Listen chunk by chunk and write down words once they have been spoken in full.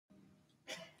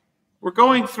We're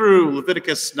going through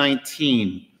Leviticus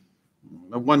 19,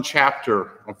 one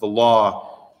chapter of the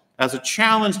law, as a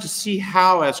challenge to see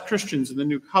how, as Christians in the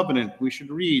New Covenant, we should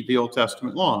read the Old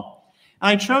Testament law. And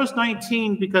I chose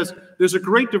 19 because there's a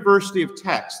great diversity of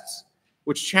texts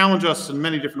which challenge us in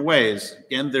many different ways.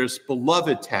 Again, there's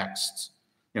beloved texts.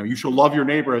 You shall love your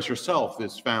neighbor as yourself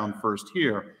is found first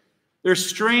here. There's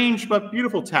strange but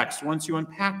beautiful texts once you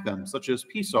unpack them, such as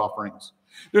peace offerings.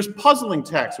 There's puzzling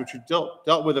texts, which we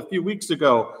dealt with a few weeks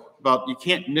ago, about you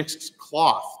can't mix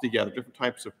cloth together, different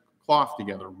types of cloth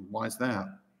together. Why is that?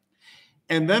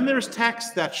 And then there's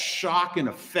texts that shock and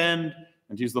offend,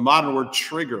 and to use the modern word,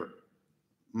 trigger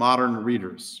modern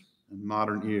readers and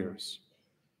modern ears.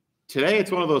 Today,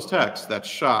 it's one of those texts that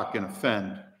shock and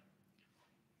offend.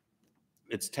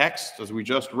 It's texts, as we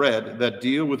just read, that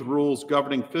deal with rules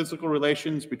governing physical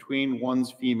relations between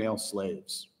one's female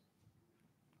slaves.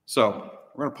 So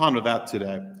we're going to ponder that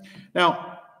today.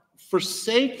 Now, for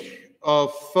sake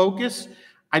of focus,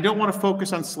 I don't want to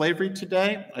focus on slavery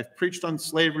today. I've preached on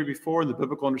slavery before, the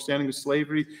biblical understanding of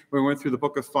slavery, when we went through the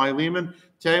book of Philemon.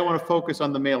 Today, I want to focus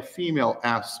on the male-female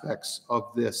aspects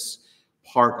of this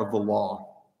part of the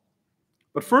law.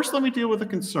 But first, let me deal with a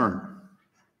concern.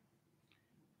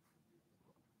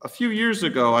 A few years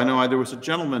ago, I know there was a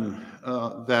gentleman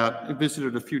that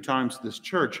visited a few times this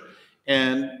church,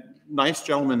 and nice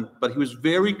gentleman, but he was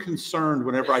very concerned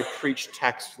whenever I preached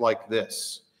texts like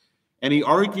this. And he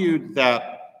argued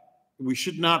that we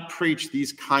should not preach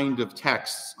these kind of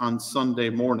texts on Sunday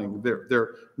morning.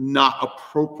 They're not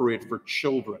appropriate for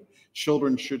children.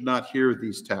 Children should not hear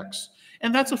these texts.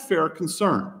 And that's a fair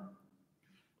concern,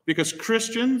 because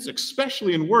Christians,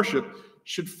 especially in worship,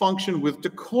 should function with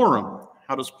decorum.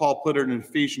 How does Paul put it in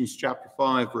Ephesians chapter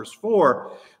 5, verse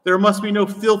 4? There must be no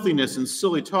filthiness and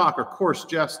silly talk or coarse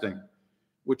jesting,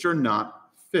 which are not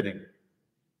fitting.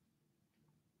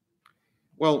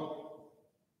 Well,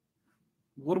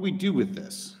 what do we do with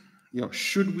this?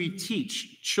 Should we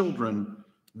teach children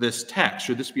this text?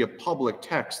 Should this be a public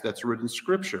text that's written in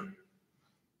Scripture?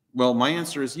 Well, my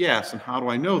answer is yes. And how do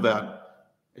I know that?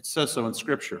 It says so in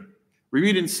Scripture. We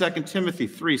read in 2 Timothy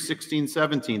 3, 16,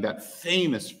 17, that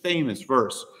famous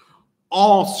verse.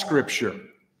 All Scripture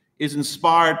is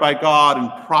inspired by God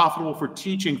and profitable for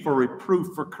teaching, for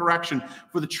reproof, for correction,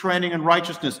 for the training in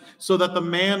righteousness, so that the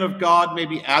man of God may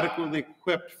be adequately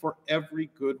equipped for every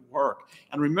good work.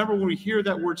 And remember, when we hear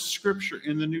that word Scripture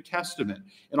in the New Testament,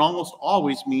 it almost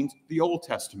always means the Old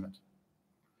Testament.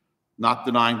 Not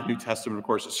denying the New Testament, of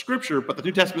course, is Scripture, but the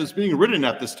New Testament is being written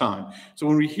at this time. So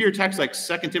when we hear texts like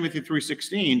 2 Timothy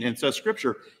 3:16 and it says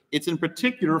Scripture, it's in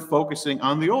particular focusing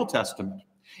on the Old Testament.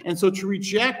 And so to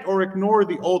reject or ignore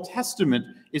the Old Testament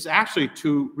is actually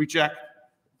to reject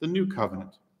the New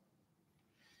Covenant.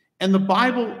 And the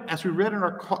Bible, as we read in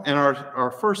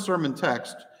our first sermon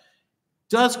text,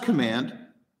 does command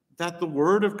that the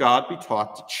Word of God be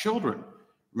taught to children.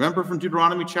 Remember from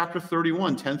Deuteronomy chapter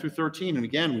 31, 10 through 13, and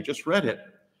again, we just read it.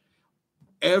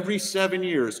 Every 7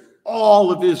 years,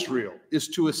 all of Israel is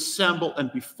to assemble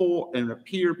and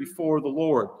appear before the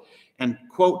Lord. And,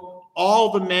 quote,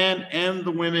 all the men and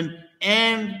the women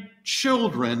and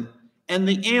children and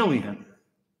the alien,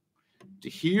 to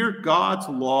hear God's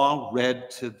law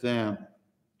read to them.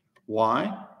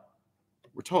 Why?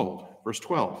 We're told, verse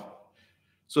 12,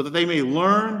 so that they may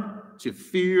learn to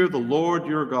fear the Lord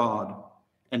your God,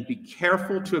 and be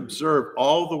careful to observe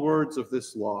all the words of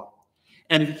this law.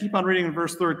 And if you keep on reading in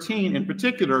verse 13, in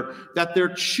particular, that their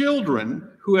children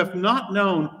who have not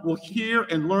known will hear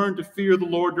and learn to fear the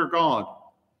Lord your God,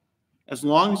 as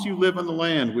long as you live on the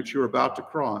land which you're about to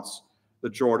cross, the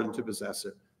Jordan, to possess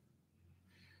it.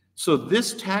 So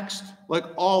this text, like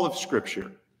all of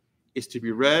Scripture, is to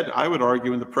be read, I would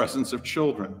argue, in the presence of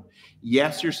children.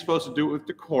 Yes, you're supposed to do it with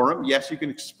decorum. Yes, you can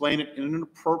explain it in an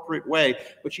appropriate way,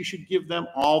 but you should give them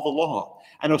all the law.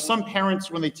 I know some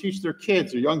parents, when they teach their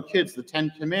kids or young kids the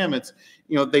 10 Commandments,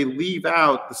 they leave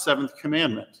out the 7th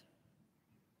commandment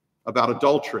about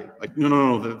adultery. Like,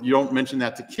 no, you don't mention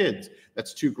that to kids.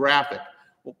 That's too graphic.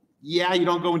 Well, yeah, you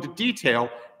don't go into detail,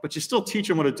 but you still teach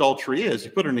them what adultery is.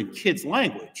 You put it in kids'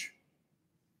 language.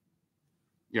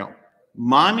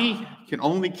 Mommy can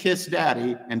only kiss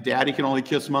daddy, and daddy can only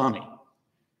kiss mommy.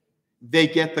 They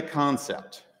get the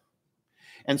concept.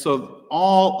 And so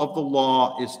all of the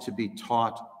law is to be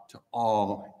taught to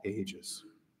all ages.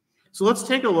 So let's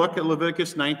take a look at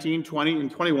Leviticus 19, 20,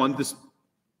 and 21, this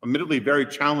admittedly very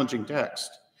challenging text.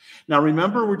 Now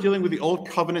remember, we're dealing with the Old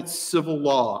Covenant civil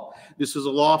law. This is a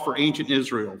law for ancient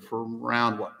Israel for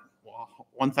around,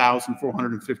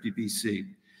 1450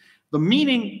 BC. The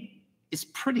meaning is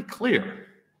pretty clear.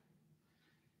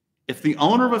 If the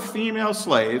owner of a female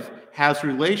slave has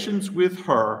relations with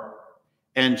her,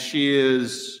 and she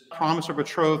is promised or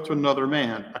betrothed to another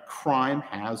man, a crime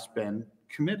has been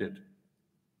committed.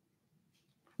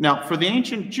 Now, for the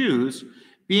ancient Jews,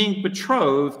 being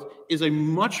betrothed is a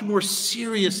much more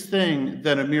serious thing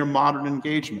than a mere modern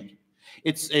engagement.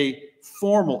 It's a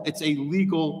formal, it's a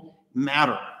legal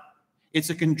matter. It's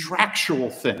a contractual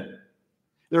thing.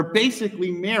 They're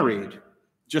basically married,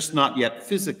 just not yet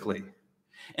physically.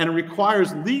 And it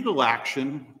requires legal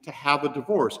action to have a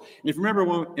divorce. And if you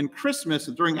remember, in Christmas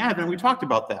and during Advent, we talked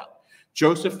about that.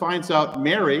 Joseph finds out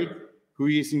Mary, who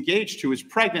he's engaged to, is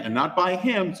pregnant and not by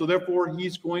him, so therefore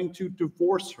he's going to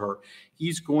divorce her.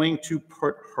 He's going to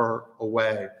put her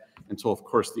away until, of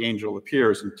course, the angel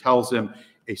appears and tells him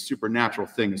a supernatural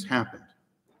thing has happened.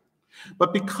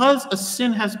 But because a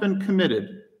sin has been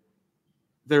committed,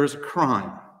 there is a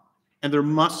crime, and there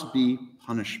must be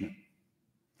punishment.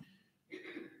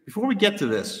 Before we get to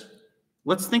this,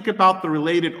 let's think about the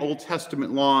related Old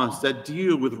Testament laws that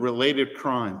deal with related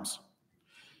crimes.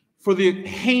 For the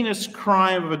heinous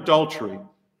crime of adultery,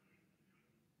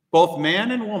 both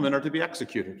man and woman are to be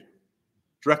executed,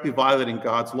 directly violating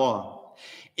God's law.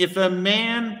 If a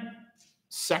man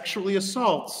sexually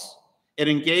assaults an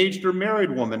engaged or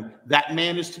married woman, that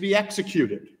man is to be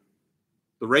executed.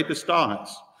 The rapist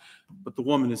dies, but the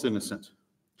woman is innocent.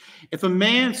 If a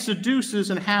man seduces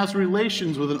and has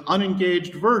relations with an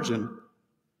unengaged virgin,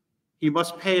 he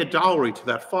must pay a dowry to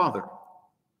that father,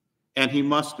 and he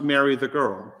must marry the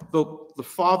girl. Though the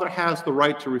father has the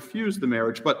right to refuse the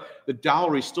marriage, but the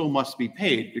dowry still must be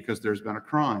paid because there's been a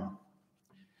crime.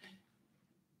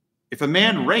 If a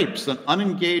man rapes an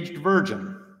unengaged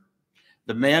virgin,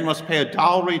 the man must pay a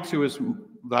dowry to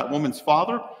that woman's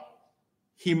father.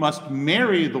 He must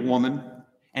marry the woman,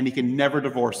 and he can never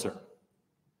divorce her.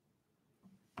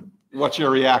 What's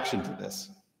your reaction to this?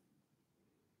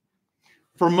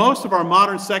 For most of our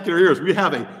modern secular ears, we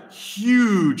have a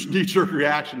huge knee-jerk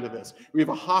reaction to this. We have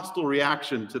a hostile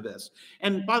reaction to this.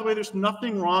 And by the way, there's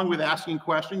nothing wrong with asking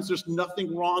questions. There's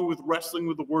nothing wrong with wrestling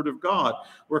with the Word of God.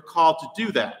 We're called to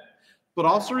do that. But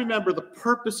also remember, the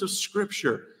purpose of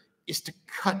Scripture is to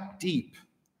cut deep.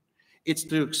 It's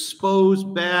to expose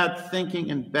bad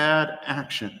thinking and bad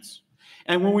actions.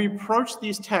 And when we approach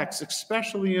these texts,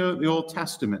 especially the Old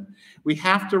Testament, we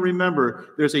have to remember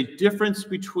there's a difference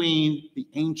between the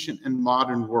ancient and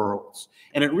modern worlds.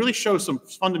 And it really shows some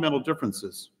fundamental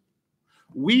differences.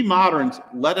 We moderns,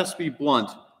 let us be blunt,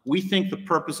 we think the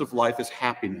purpose of life is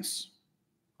happiness,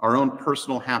 our own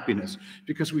personal happiness,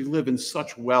 because we live in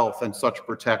such wealth and such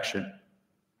protection.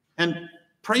 And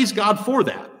praise God for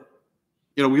that.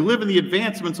 You know, we live in the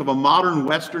advancements of a modern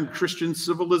Western Christian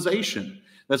civilization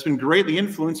that's been greatly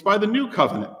influenced by the New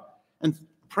Covenant. And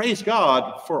praise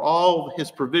God for all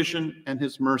his provision and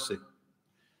his mercy.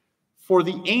 For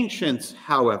the ancients,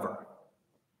 however,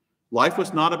 life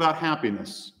was not about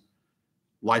happiness.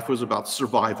 Life was about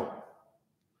survival.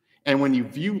 And when you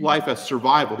view life as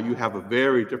survival, you have a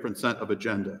very different set of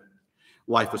agenda.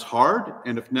 Life was hard,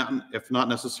 and if not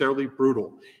necessarily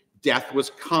brutal. Death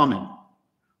was common.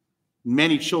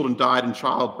 Many children died in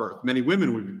childbirth. Many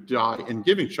women would die in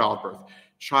giving childbirth.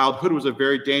 Childhood was a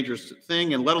very dangerous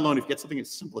thing, and let alone if you get something as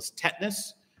simple as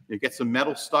tetanus, you get some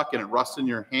metal stuck and it rusts in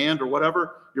your hand or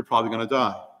whatever, you're probably going to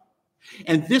die.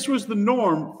 And this was the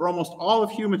norm for almost all of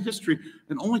human history,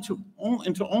 and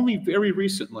until only very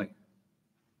recently.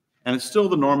 And it's still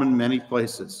the norm in many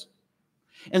places.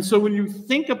 And so when you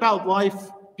think about life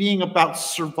being about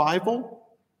survival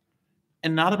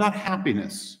and not about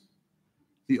happiness,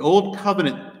 the Old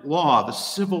Covenant law, the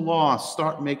civil law,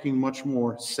 start making much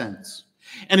more sense.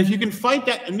 And if you can fight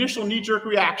that initial knee-jerk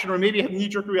reaction, or maybe have a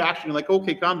knee-jerk reaction, you're like,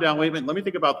 okay, calm down, wait a minute, let me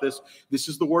think about this. This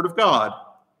is the Word of God.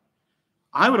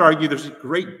 I would argue there's a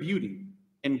great beauty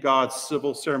in God's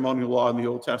civil ceremonial law in the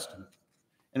Old Testament,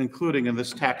 and including in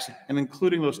this text, and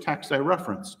including those texts I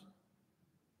referenced.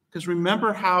 Because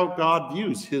remember how God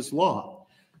views his law.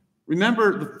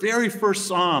 Remember the very first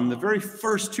psalm, the very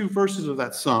first two verses of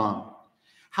that psalm.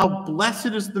 How blessed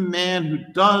is the man who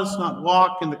does not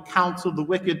walk in the counsel of the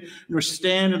wicked, nor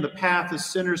stand in the path of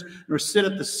sinners, nor sit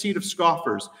at the seat of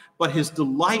scoffers. But his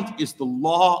delight is the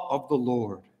law of the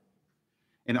Lord.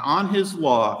 And on his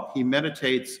law he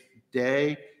meditates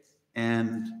day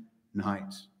and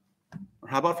night. Or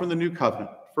how about from the New Covenant?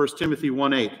 1 Timothy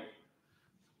 1:8.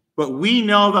 But we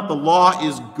know that the law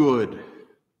is good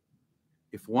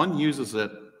if one uses it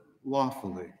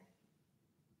lawfully.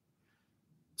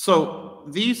 So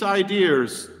these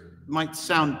ideas might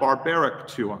sound barbaric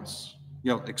to us,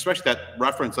 you know, especially that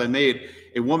reference I made,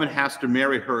 a woman has to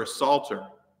marry her assaulter.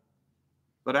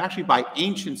 But actually by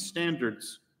ancient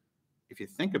standards, if you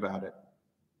think about it,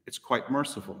 it's quite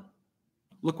merciful.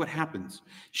 Look what happens.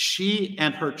 She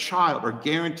and her child are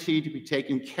guaranteed to be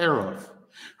taken care of.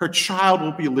 Her child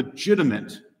will be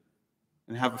legitimate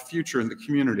and have a future in the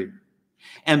community.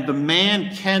 And the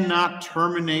man cannot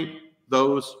terminate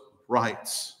those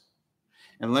rights.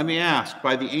 And let me ask,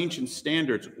 by the ancient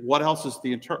standards, what else is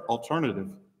the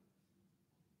alternative?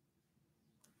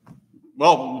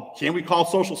 Well, can we call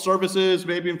social services,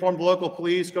 maybe inform the local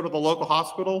police, go to the local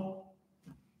hospital?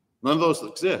 None of those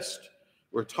exist.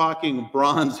 We're talking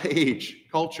Bronze Age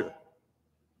culture.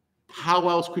 How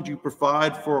else could you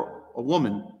provide for a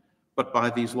woman but by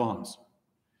these laws?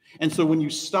 And so when you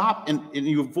stop and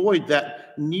you avoid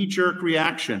that knee-jerk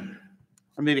reaction,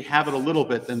 or maybe have it a little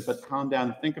bit, then but calm down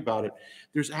and think about it,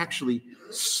 there's actually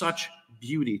such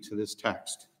beauty to this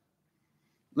text.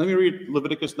 Let me read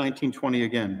Leviticus 19:20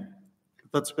 again.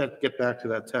 Let's get back to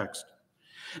that text.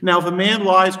 Now, if a man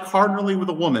lies carnally with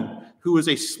a woman who is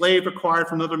a slave acquired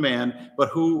from another man, but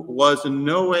who was in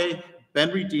no way been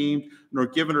redeemed nor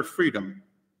given her freedom,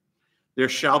 there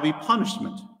shall be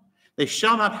punishment. They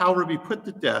shall not, however, be put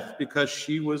to death because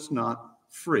she was not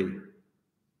free.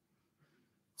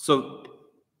 So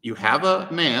you have a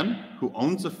man who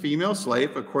owns a female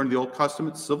slave according to the Old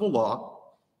Testament civil law.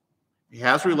 He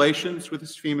has relations with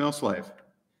his female slave.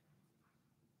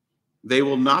 They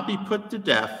will not be put to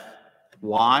death.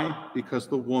 Why? Because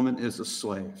the woman is a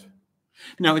slave.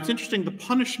 Now, it's interesting, the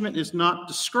punishment is not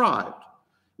described.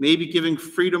 Maybe giving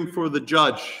freedom for the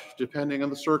judge, depending on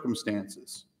the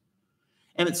circumstances.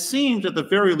 And it seems, at the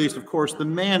very least, of course, the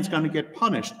man's going to get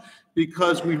punished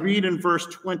because we read in verse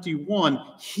 21,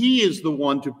 he is the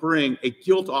one to bring a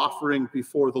guilt offering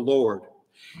before the Lord.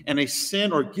 And a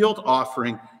sin or guilt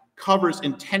offering covers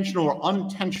intentional or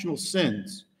unintentional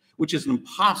sins, which is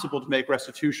impossible to make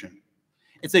restitution.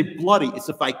 It's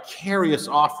a vicarious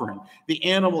offering. The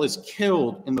animal is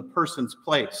killed in the person's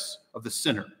place of the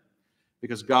sinner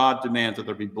because God demands that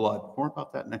there be blood. More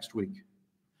about that next week.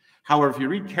 However, if you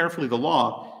read carefully the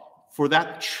law, for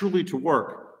that truly to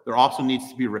work, there also needs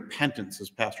to be repentance,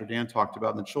 as Pastor Dan talked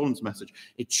about in the children's message,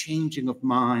 a changing of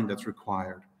mind that's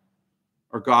required,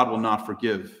 or God will not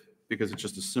forgive because it's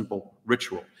just a simple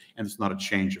ritual and it's not a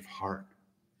change of heart.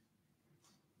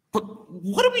 But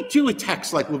what do we do with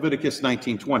texts like Leviticus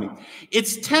 19:20?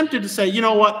 It's tempted to say, you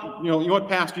know what,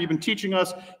 Pastor, you've been teaching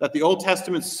us that the Old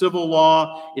Testament civil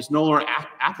law is no longer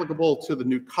applicable to the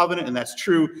new covenant, and that's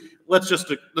true. Let's just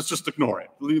ignore it.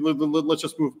 Let's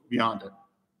just move beyond it.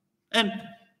 And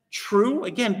true,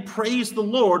 again, praise the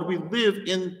Lord, we live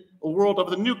in a world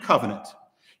of the new covenant.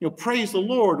 Praise the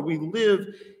Lord, we live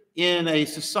in a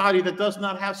society that does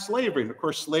not have slavery. And of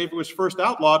course, slavery was first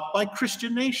outlawed by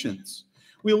Christian nations.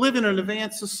 We live in an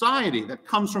advanced society that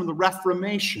comes from the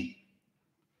Reformation,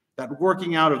 that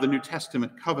working out of the New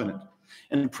Testament covenant.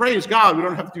 And praise God, we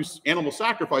don't have to do animal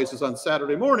sacrifices on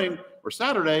Saturday morning or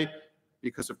Saturday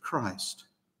because of Christ.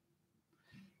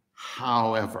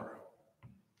 However,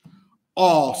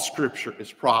 all Scripture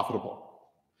is profitable,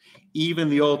 even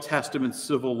the Old Testament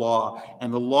civil law,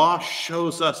 and the law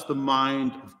shows us the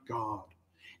mind of God,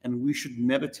 and we should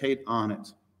meditate on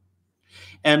it.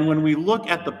 And when we look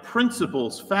at the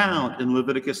principles found in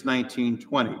Leviticus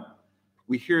 19:20,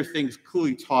 we hear things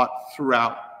clearly taught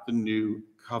throughout the new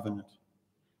covenant.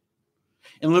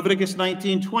 In Leviticus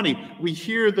 19:20, we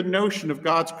hear the notion of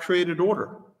God's created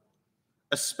order,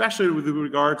 especially with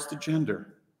regards to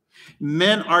gender.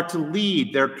 Men are to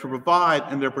lead, they're to provide,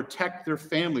 and they're to protect their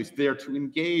families. They are to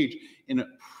engage in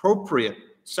appropriate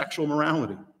sexual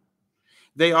morality.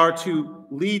 They are to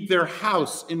lead their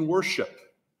house in worship.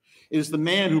 It is the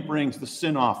man who brings the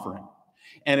sin offering.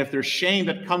 And if there's shame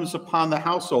that comes upon the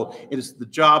household, it is the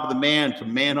job of the man to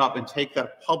man up and take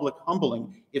that public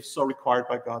humbling, if so required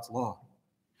by God's law.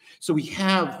 So we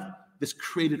have this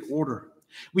created order.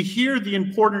 We hear the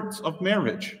importance of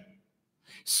marriage.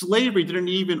 Slavery didn't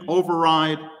even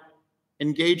override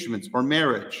engagements or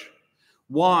marriage.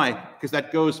 Why? Because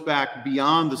that goes back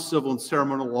beyond the civil and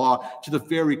ceremonial law to the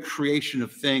very creation of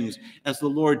things. As the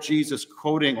Lord Jesus,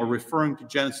 quoting or referring to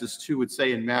Genesis 2, would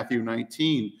say in Matthew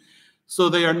 19, so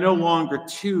they are no longer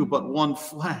two, but one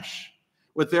flesh.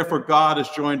 What therefore God has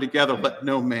joined together, let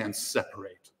no man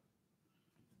separate.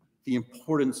 The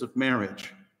importance of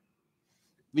marriage.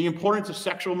 The importance of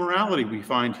sexual morality we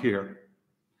find here.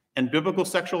 And biblical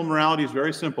sexual morality is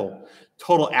very simple.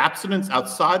 Total abstinence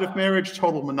outside of marriage,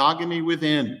 total monogamy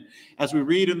within. As we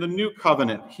read in the New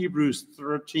Covenant, Hebrews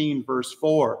 13, verse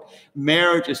 4,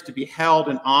 marriage is to be held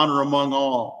in honor among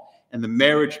all, and the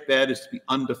marriage bed is to be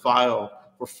undefiled,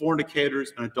 for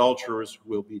fornicators and adulterers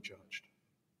will be judged.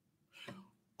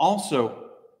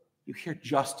 Also, you hear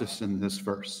justice in this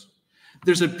verse.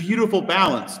 There's a beautiful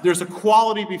balance. There's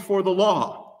equality before the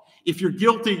law. If you're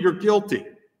guilty, you're guilty.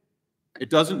 It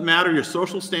doesn't matter your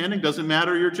social standing, doesn't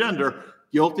matter your gender.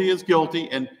 Guilty is guilty,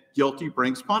 and guilty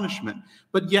brings punishment.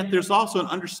 But yet there's also an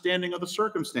understanding of the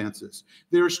circumstances.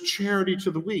 There's charity to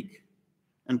the weak.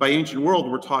 And by ancient world,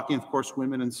 we're talking, of course,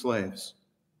 women and slaves.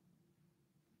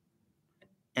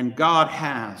 And God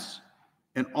has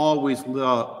and always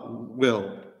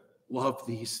will love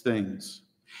these things.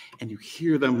 And you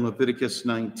hear them in Leviticus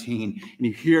 19, and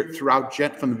you hear it throughout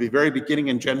from the very beginning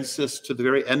in Genesis to the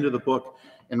very end of the book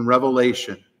in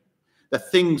Revelation. The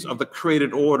things of the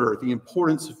created order, the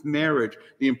importance of marriage,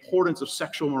 the importance of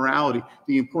sexual morality,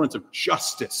 the importance of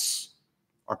justice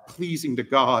are pleasing to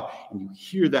God, and you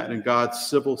hear that in God's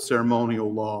civil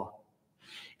ceremonial law.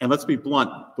 And let's be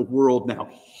blunt, the world now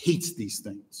hates these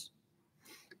things,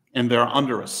 and they're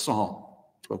under assault,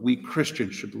 but we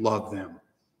Christians should love them.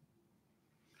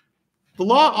 The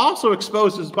law also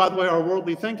exposes, by the way, our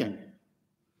worldly thinking.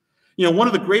 You know, one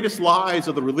of the greatest lies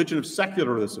of the religion of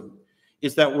secularism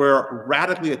is that we're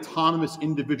radically autonomous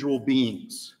individual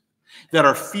beings, that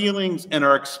our feelings and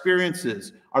our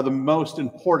experiences are the most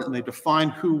important, and they define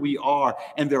who we are,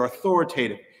 and they're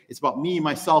authoritative. It's about me,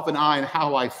 myself, and I, and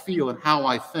how I feel and how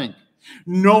I think.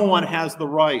 No one has the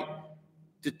right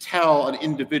to tell an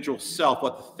individual self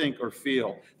what to think or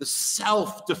feel. The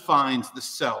self defines the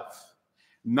self.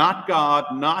 Not God,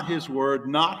 not his word,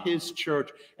 not his church,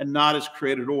 and not his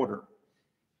created order.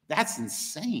 That's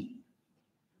insane.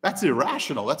 That's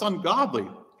irrational. That's ungodly.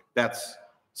 That's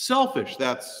selfish.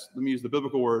 That's, let me use the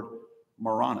biblical word,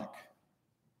 moronic.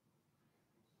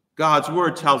 God's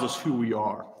word tells us who we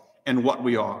are and what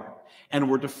we are. And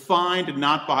we're defined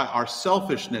not by our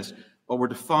selfishness, but we're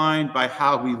defined by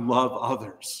how we love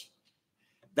others.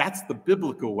 That's the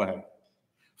biblical way.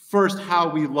 First, how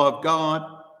we love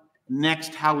God.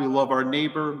 Next, how we love our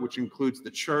neighbor, which includes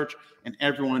the church and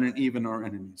everyone and even our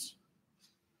enemies.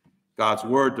 God's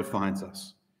word defines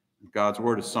us. God's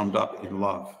word is summed up in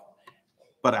love,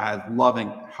 but as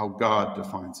loving how God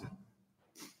defines it.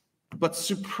 But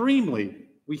supremely,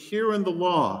 we hear in the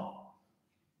law,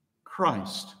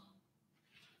 Christ.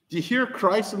 Do you hear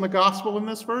Christ in the gospel in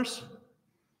this verse?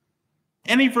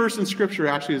 Any verse in Scripture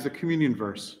actually is a communion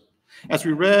verse. As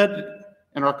we read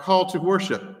in our call to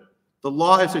worship, the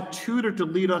law is a tutor to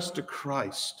lead us to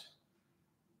Christ.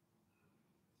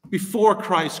 Before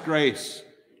Christ's grace,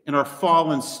 in our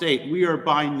fallen state, we are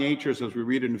by nature, as we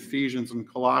read in Ephesians and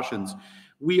Colossians,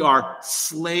 we are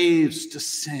slaves to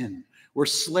sin. We're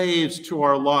slaves to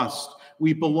our lust.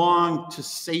 We belong to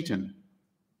Satan.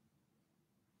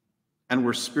 And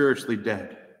we're spiritually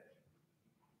dead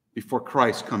before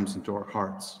Christ comes into our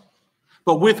hearts.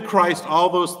 But with Christ, all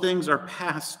those things are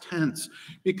past tense,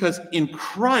 because in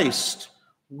Christ,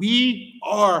 we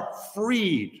are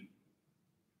freed.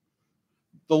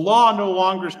 The law no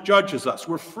longer judges us.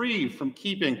 We're free from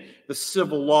keeping the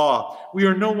civil law. We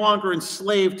are no longer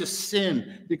enslaved to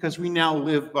sin because we now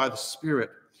live by the Spirit.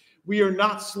 We are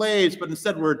not slaves, but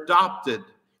instead we're adopted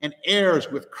and heirs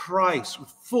with Christ, with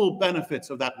full benefits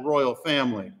of that royal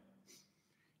family.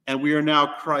 And we are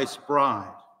now Christ's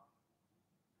bride.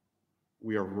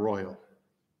 We are royal.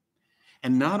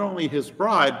 And not only his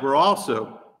bride, we're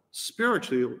also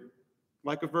spiritually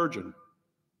like a virgin.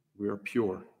 We are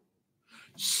pure.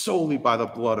 Solely by the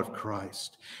blood of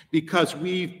Christ. Because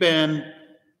we've been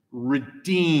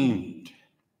redeemed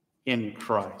in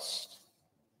Christ.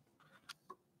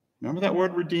 Remember that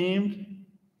word redeemed?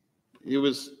 It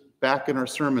was back in our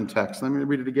sermon text. Let me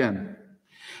read it again.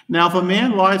 Now, if a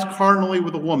man lies carnally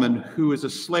with a woman who is a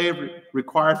slave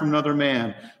required from another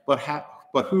man, but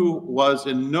who was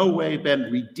in no way been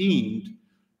redeemed,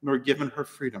 nor given her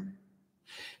freedom.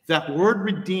 That word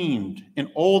redeemed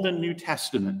in Old and New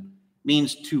Testament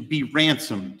means to be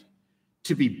ransomed,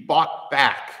 to be bought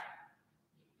back,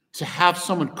 to have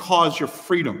someone cause your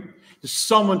freedom, to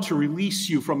someone to release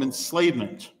you from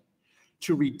enslavement.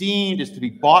 To redeemed is to be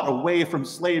bought away from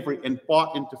slavery and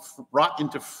brought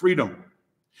into freedom,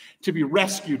 to be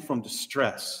rescued from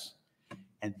distress.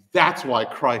 And that's why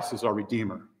Christ is our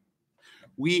Redeemer.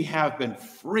 We have been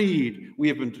freed. We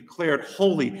have been declared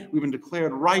holy. We've been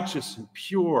declared righteous and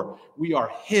pure. We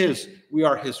are his. We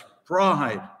are his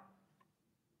bride.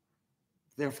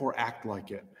 Therefore, act like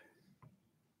it.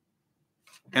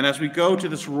 And as we go to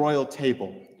this royal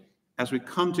table, as we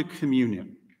come to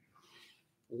communion,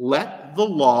 let the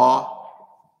law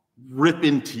rip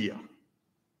into you.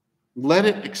 Let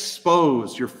it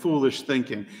expose your foolish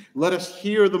thinking. Let us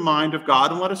hear the mind of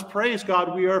God, and let us praise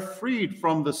God. We are freed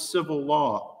from the civil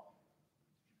law.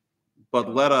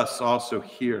 But let us also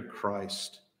hear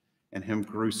Christ and him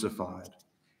crucified.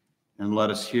 and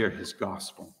let us hear his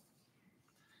gospel.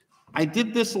 I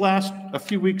did this a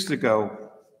few weeks ago,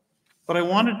 but I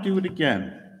want to do it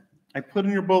again. I put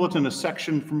in your bulletin a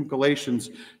section from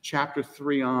Galatians chapter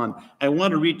 3 on. I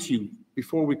want to read to you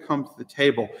before we come to the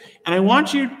table. And I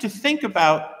want you to think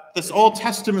about this Old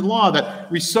Testament law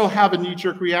that we so have a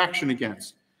knee-jerk reaction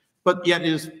against, but yet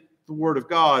is the word of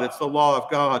God. It's the law of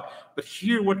God. But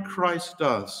hear what Christ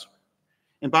does.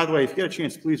 And by the way, if you get a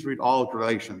chance, please read all of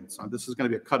Galatians. This is going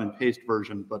to be a cut and paste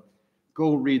version, but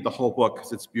go read the whole book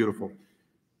because it's beautiful.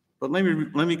 But let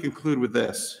me conclude with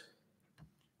this.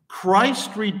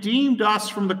 Christ redeemed us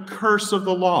from the curse of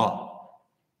the law,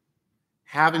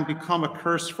 having become a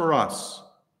curse for us.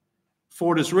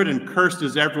 For it is written, cursed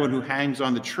is everyone who hangs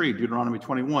on the tree, Deuteronomy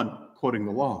 21, quoting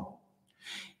the law.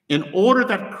 In order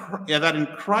that in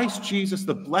Christ Jesus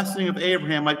the blessing of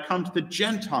Abraham might come to the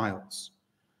Gentiles,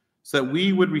 so that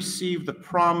we would receive the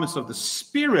promise of the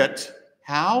Spirit.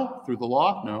 How? Through the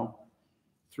law? No,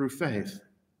 through faith.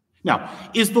 Now,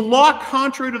 is the law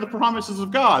contrary to the promises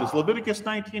of God? Is Leviticus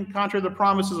 19 contrary to the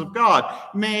promises of God?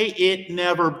 May it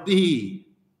never be.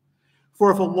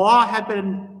 For if a law had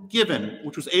been given,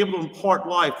 which was able to impart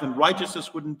life, then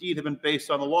righteousness would indeed have been based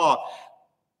on the law.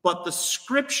 But the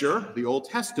Scripture, the Old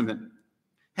Testament,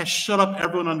 has shut up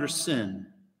everyone under sin,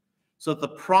 so that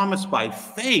the promise by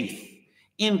faith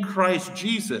in Christ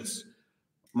Jesus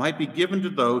might be given to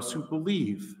those who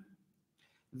believe.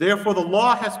 Therefore, the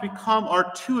law has become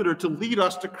our tutor to lead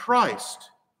us to Christ,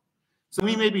 so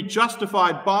we may be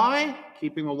justified by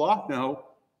keeping the law? No,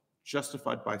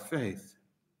 justified by faith.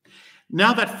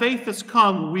 Now that faith has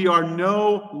come, we are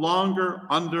no longer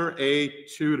under a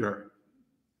tutor.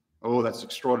 Oh, that's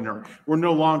extraordinary. We're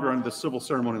no longer under the civil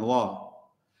ceremonial law.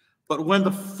 But when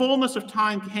the fullness of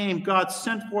time came, God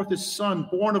sent forth his Son,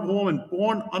 born of a woman,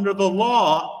 born under the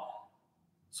law,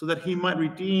 so that he might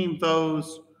redeem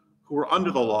those who were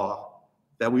under the law,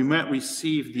 that we might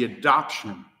receive the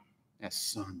adoption as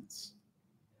sons.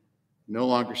 No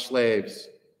longer slaves,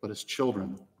 but as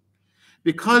children.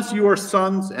 Because you are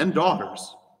sons and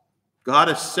daughters, God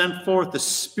has sent forth the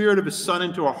Spirit of his Son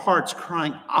into our hearts,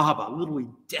 crying, Abba, literally,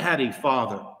 Daddy,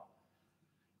 Father.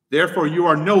 Therefore, you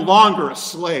are no longer a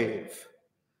slave,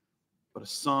 but a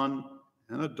son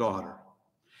and a daughter.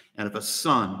 And if a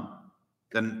son,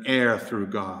 then an heir through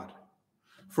God.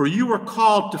 For you were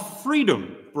called to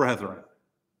freedom, brethren.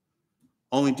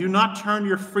 Only do not turn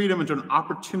your freedom into an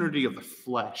opportunity of the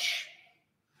flesh,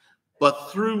 but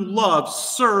through love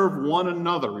serve one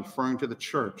another, referring to the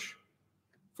church.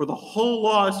 For the whole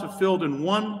law is fulfilled in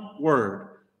one word,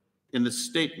 in the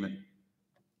statement,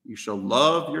 you shall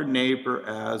love your neighbor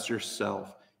as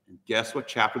yourself. And guess what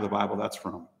chapter of the Bible that's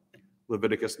from?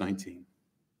 Leviticus 19.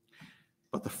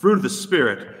 But the fruit of the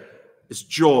Spirit is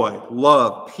joy,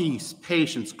 love, peace,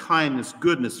 patience, kindness,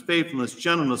 goodness, faithfulness,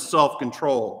 gentleness,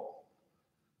 self-control.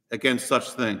 Against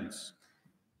such things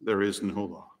there is no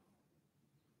law.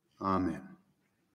 Amen.